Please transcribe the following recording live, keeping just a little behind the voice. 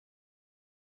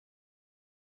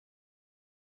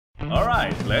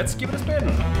Alright, let's give it a spin.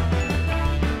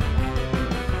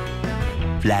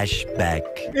 Flashback.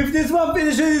 If this one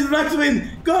finishes, it's max win.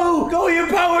 Go! Go, you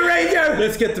Power Ranger!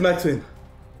 Let's get the max win.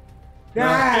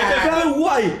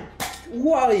 Why?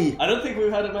 Why? I don't think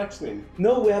we've had a max win.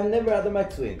 No, we have never had a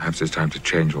max win. Perhaps it's time to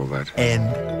change all that. End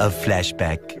of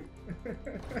flashback.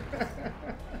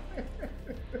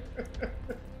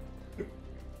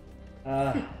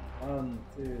 1,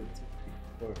 2, 3,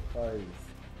 4, 5.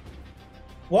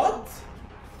 What?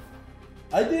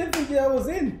 I didn't think I was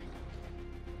in.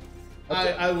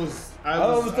 I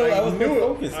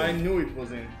knew it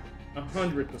was in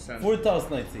 100%.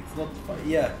 4096, not 5.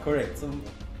 Yeah, correct. So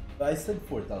I said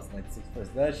 4096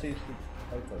 first. Then I changed it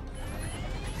to 5000.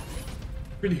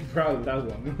 Pretty proud of that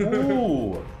one.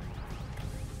 Ooh.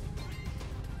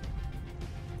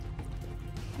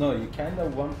 No, you kind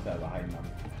of want to have a high number.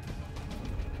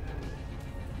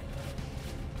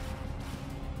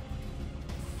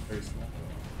 Very small.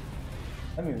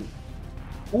 I mean,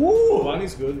 ooh! One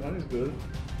is good. One is good.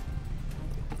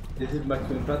 This is max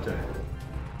win pattern.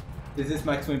 This is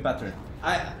max win pattern.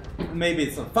 Maybe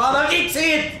it's not. Father, it's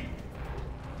it!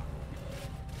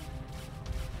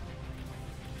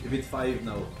 If it's 5,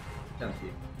 no, can't be.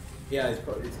 Yeah, it's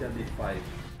gonna be 5.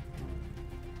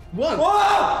 One.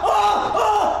 Oh! Oh!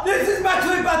 Oh! This is max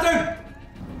win pattern!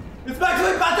 It's max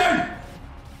win pattern!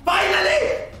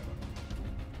 Finally!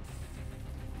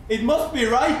 It must be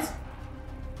right.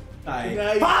 Nej.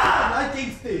 Fan! I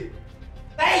jinxed it!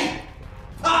 Nej!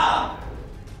 Fan!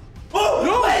 Oh!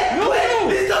 No! Wait! No! Wait! No!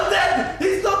 He's not dead!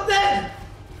 He's not dead!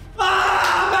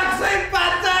 Ah! Max win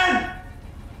pattern!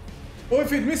 Oh,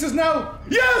 if it misses now.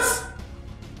 Yes!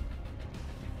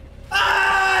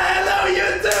 Ah! Hello,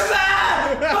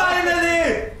 YouTuber!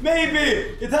 Finally!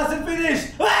 Maybe! It hasn't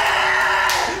finished!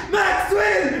 Ah! Max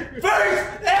win!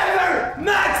 First ever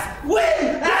Max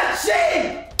win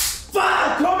achieved!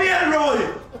 Fan! Kom igen, Roy!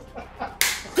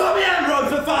 Kom igen, Roy,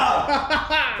 för fan!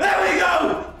 There we go!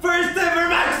 First ever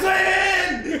Max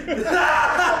win!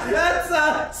 That's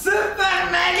a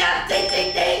super mega ding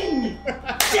ding ding!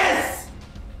 Yes!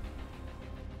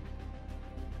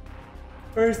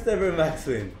 First ever Max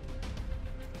win.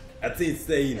 That's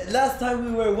insane. Last time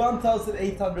we were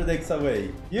 1,800x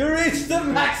away. You reached the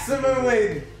maximum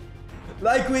win!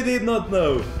 Like we did not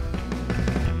know.